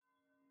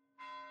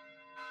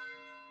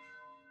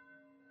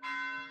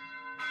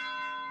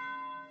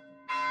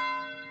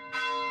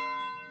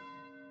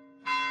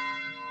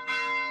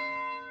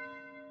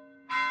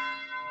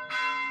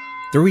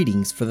The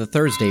readings for the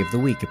Thursday of the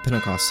week of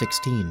Pentecost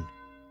 16,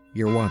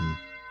 Year 1.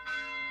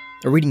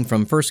 A reading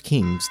from 1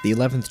 Kings, the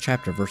 11th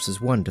chapter, verses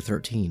 1 to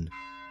 13.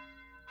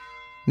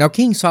 Now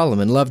King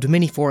Solomon loved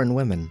many foreign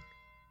women,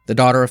 the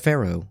daughter of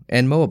Pharaoh,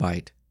 and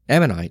Moabite,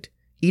 Ammonite,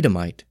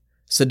 Edomite,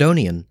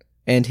 Sidonian,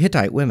 and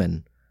Hittite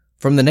women,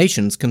 from the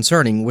nations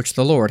concerning which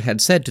the Lord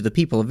had said to the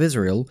people of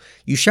Israel,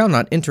 You shall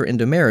not enter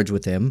into marriage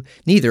with them,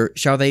 neither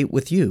shall they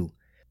with you,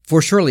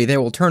 for surely they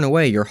will turn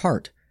away your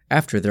heart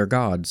after their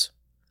gods.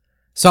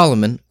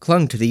 Solomon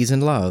clung to these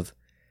in love.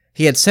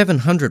 He had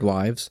 700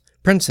 wives,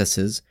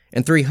 princesses,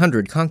 and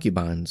 300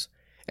 concubines,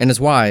 and his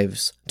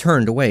wives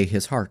turned away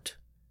his heart.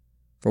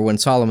 For when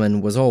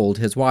Solomon was old,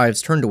 his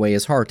wives turned away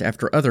his heart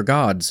after other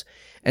gods,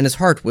 and his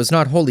heart was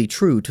not wholly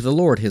true to the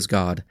Lord his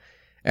God,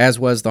 as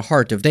was the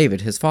heart of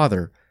David his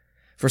father.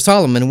 For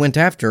Solomon went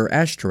after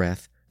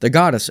Ashtoreth, the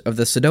goddess of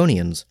the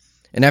Sidonians,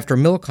 and after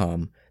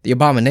Milcom, the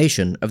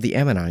abomination of the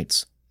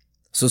Ammonites.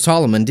 So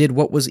Solomon did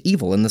what was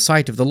evil in the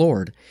sight of the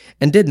Lord,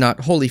 and did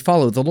not wholly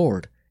follow the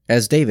Lord,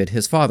 as David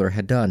his father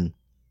had done.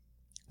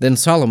 Then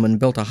Solomon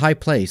built a high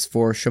place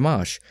for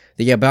Shamash,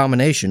 the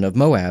abomination of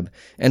Moab,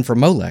 and for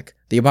Molech,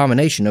 the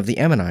abomination of the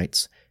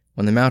Ammonites,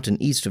 on the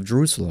mountain east of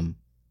Jerusalem.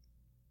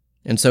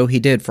 And so he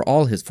did for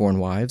all his foreign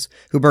wives,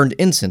 who burned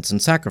incense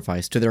and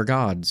sacrificed to their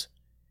gods.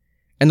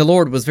 And the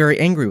Lord was very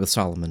angry with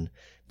Solomon,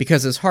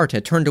 because his heart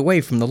had turned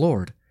away from the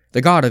Lord,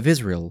 the God of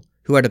Israel,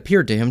 who had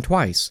appeared to him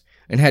twice,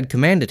 and had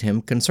commanded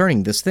him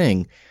concerning this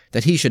thing,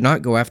 that he should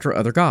not go after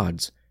other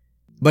gods.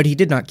 But he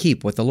did not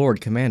keep what the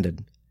Lord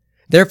commanded.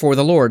 Therefore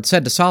the Lord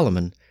said to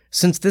Solomon,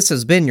 Since this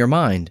has been your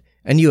mind,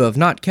 and you have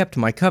not kept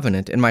my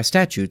covenant and my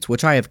statutes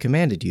which I have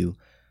commanded you,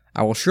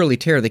 I will surely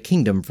tear the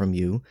kingdom from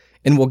you,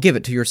 and will give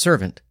it to your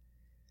servant.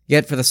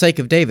 Yet for the sake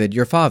of David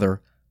your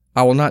father,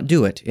 I will not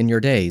do it in your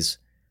days,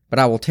 but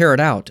I will tear it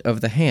out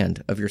of the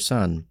hand of your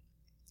son.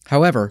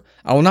 However,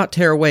 I will not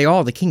tear away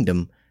all the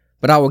kingdom,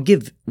 but I will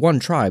give one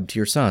tribe to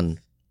your son,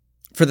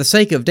 for the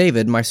sake of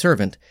David my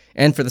servant,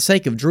 and for the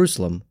sake of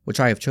Jerusalem, which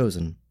I have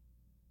chosen.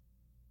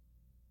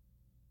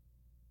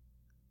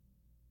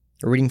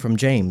 A reading from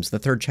James, the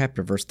 3rd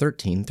chapter, verse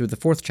 13, through the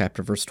 4th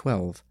chapter, verse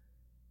 12.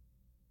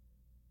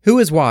 Who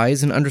is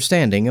wise and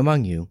understanding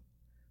among you?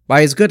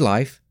 By his good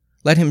life,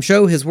 let him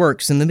show his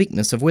works in the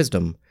meekness of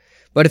wisdom.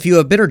 But if you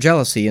have bitter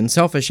jealousy and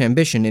selfish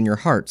ambition in your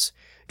hearts,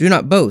 do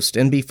not boast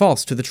and be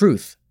false to the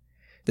truth.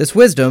 This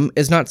wisdom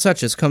is not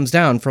such as comes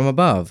down from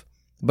above,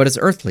 but is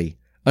earthly,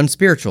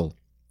 unspiritual,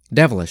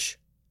 devilish.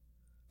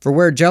 For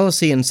where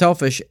jealousy and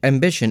selfish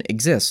ambition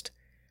exist,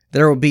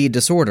 there will be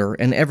disorder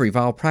and every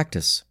vile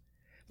practice.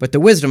 But the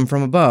wisdom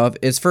from above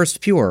is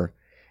first pure,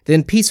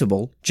 then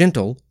peaceable,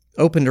 gentle,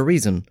 open to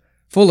reason,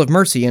 full of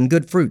mercy and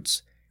good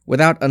fruits,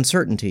 without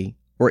uncertainty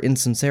or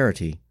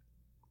insincerity.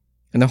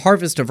 And the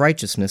harvest of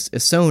righteousness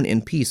is sown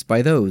in peace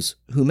by those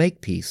who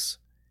make peace.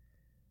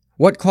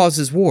 What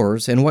causes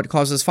wars and what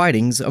causes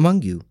fightings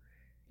among you?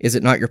 Is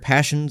it not your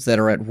passions that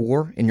are at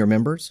war in your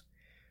members?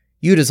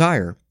 You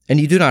desire,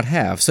 and you do not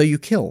have, so you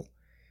kill.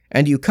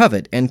 And you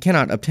covet and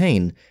cannot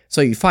obtain,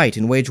 so you fight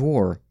and wage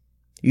war.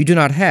 You do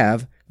not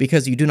have,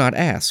 because you do not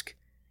ask.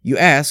 You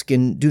ask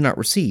and do not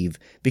receive,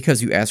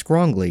 because you ask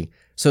wrongly,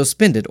 so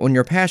spend it on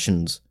your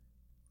passions.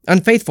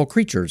 Unfaithful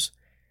creatures,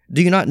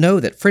 do you not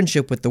know that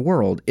friendship with the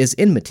world is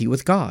enmity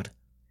with God?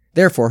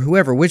 Therefore,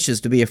 whoever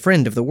wishes to be a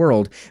friend of the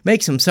world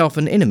makes himself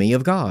an enemy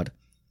of God.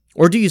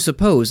 Or do you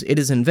suppose it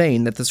is in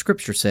vain that the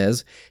Scripture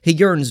says, He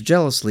yearns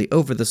jealously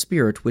over the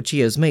Spirit which He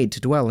has made to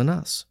dwell in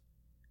us?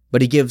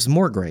 But He gives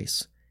more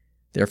grace.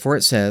 Therefore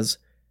it says,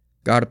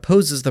 God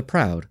opposes the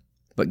proud,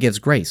 but gives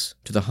grace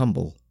to the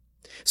humble.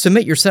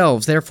 Submit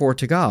yourselves therefore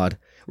to God.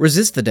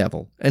 Resist the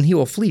devil, and he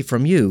will flee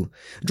from you.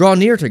 Draw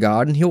near to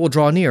God, and he will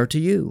draw near to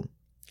you.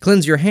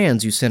 Cleanse your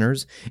hands, you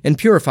sinners, and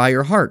purify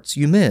your hearts,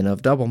 you men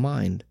of double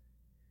mind.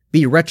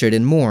 Be wretched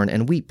and mourn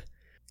and weep.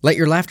 Let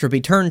your laughter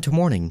be turned to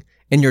mourning,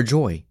 and your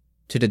joy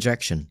to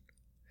dejection.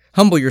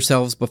 Humble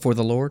yourselves before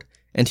the Lord,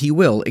 and he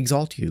will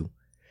exalt you.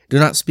 Do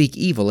not speak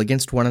evil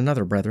against one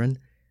another, brethren.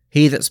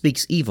 He that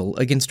speaks evil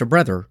against a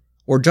brother,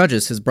 or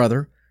judges his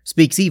brother,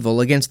 speaks evil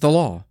against the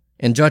law,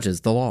 and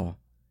judges the law.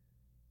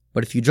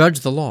 But if you judge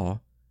the law,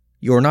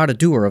 you are not a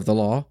doer of the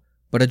law,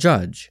 but a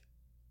judge.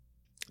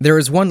 There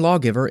is one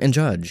lawgiver and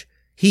judge,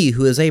 he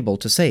who is able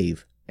to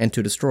save and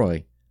to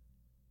destroy.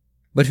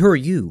 But who are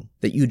you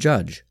that you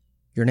judge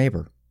your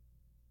neighbor?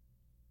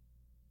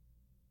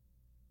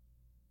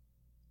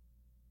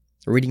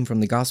 A reading from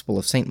the Gospel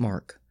of St.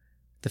 Mark,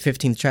 the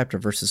 15th chapter,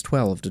 verses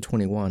 12 to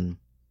 21.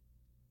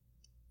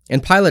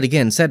 And Pilate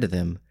again said to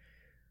them,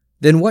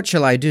 Then what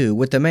shall I do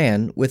with the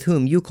man with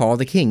whom you call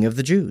the King of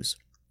the Jews?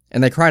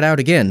 And they cried out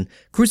again,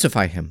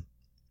 Crucify him.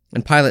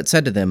 And Pilate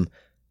said to them,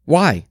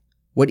 Why?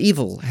 What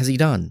evil has he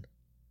done?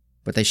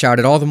 But they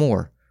shouted all the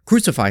more,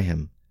 Crucify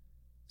him.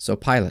 So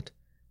Pilate,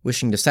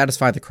 wishing to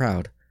satisfy the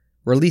crowd,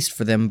 released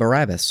for them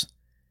Barabbas,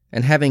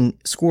 and having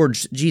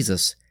scourged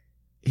Jesus,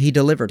 he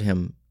delivered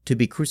him to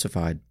be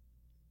crucified.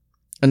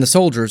 And the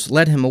soldiers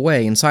led him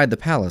away inside the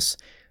palace,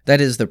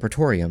 that is the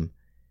praetorium,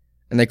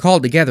 and they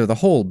called together the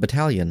whole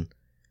battalion.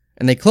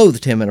 And they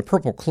clothed him in a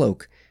purple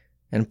cloak,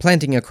 and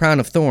planting a crown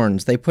of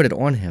thorns, they put it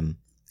on him.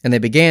 And they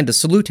began to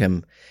salute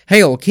him,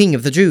 "Hail, King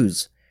of the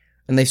Jews!"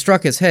 And they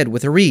struck his head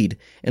with a reed,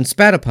 and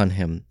spat upon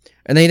him,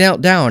 and they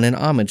knelt down in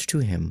homage to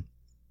him.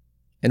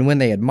 And when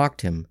they had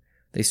mocked him,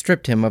 they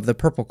stripped him of the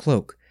purple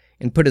cloak,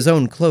 and put his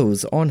own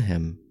clothes on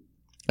him.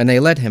 And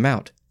they led him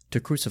out to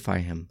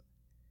crucify him.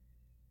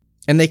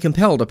 And they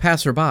compelled a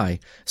passer-by,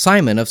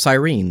 Simon of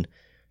Cyrene,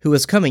 who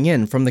was coming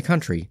in from the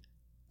country,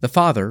 the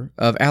father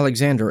of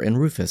Alexander and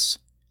Rufus,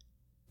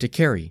 to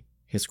carry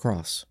his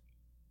cross.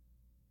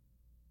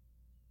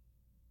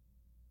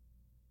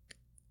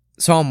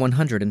 Psalm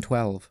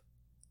 112.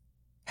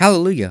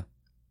 Hallelujah!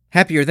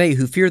 Happy are they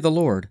who fear the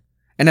Lord,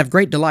 and have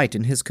great delight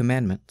in his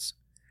commandments.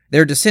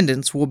 Their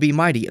descendants will be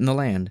mighty in the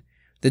land.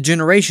 The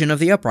generation of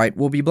the upright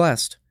will be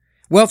blessed.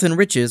 Wealth and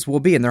riches will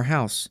be in their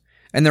house,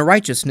 and their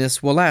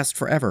righteousness will last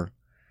forever.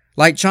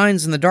 Light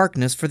shines in the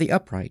darkness for the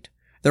upright.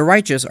 The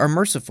righteous are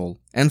merciful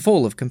and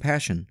full of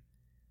compassion.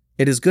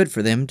 It is good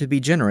for them to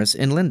be generous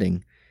in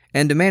lending,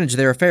 and to manage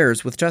their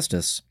affairs with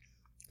justice.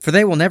 For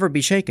they will never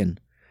be shaken.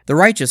 The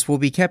righteous will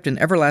be kept in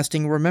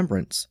everlasting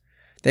remembrance.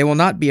 They will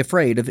not be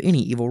afraid of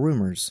any evil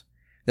rumors.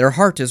 Their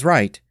heart is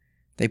right.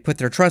 They put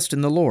their trust in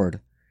the Lord.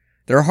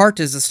 Their heart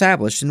is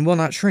established and will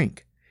not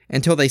shrink,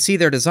 until they see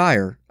their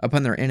desire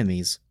upon their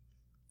enemies.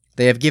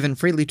 They have given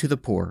freely to the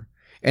poor,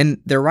 and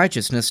their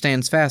righteousness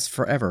stands fast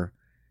forever.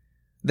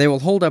 They will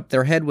hold up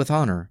their head with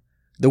honor.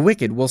 The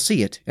wicked will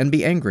see it and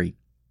be angry.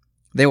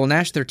 They will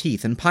gnash their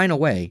teeth and pine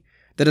away.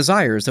 The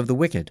desires of the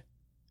wicked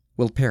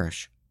will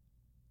perish.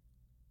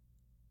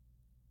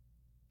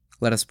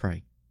 Let us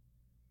pray.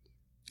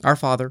 Our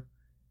Father,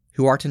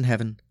 who art in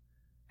heaven,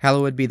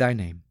 hallowed be thy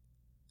name.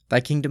 Thy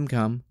kingdom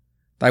come,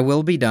 thy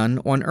will be done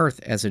on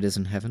earth as it is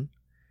in heaven.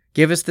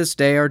 Give us this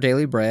day our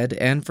daily bread,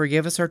 and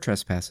forgive us our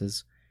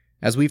trespasses,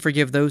 as we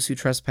forgive those who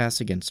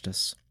trespass against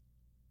us.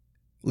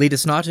 Lead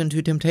us not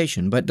into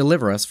temptation, but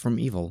deliver us from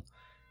evil.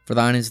 For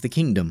thine is the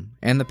kingdom,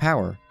 and the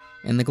power,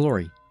 and the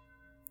glory,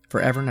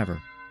 forever and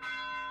ever.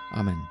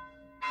 Amen.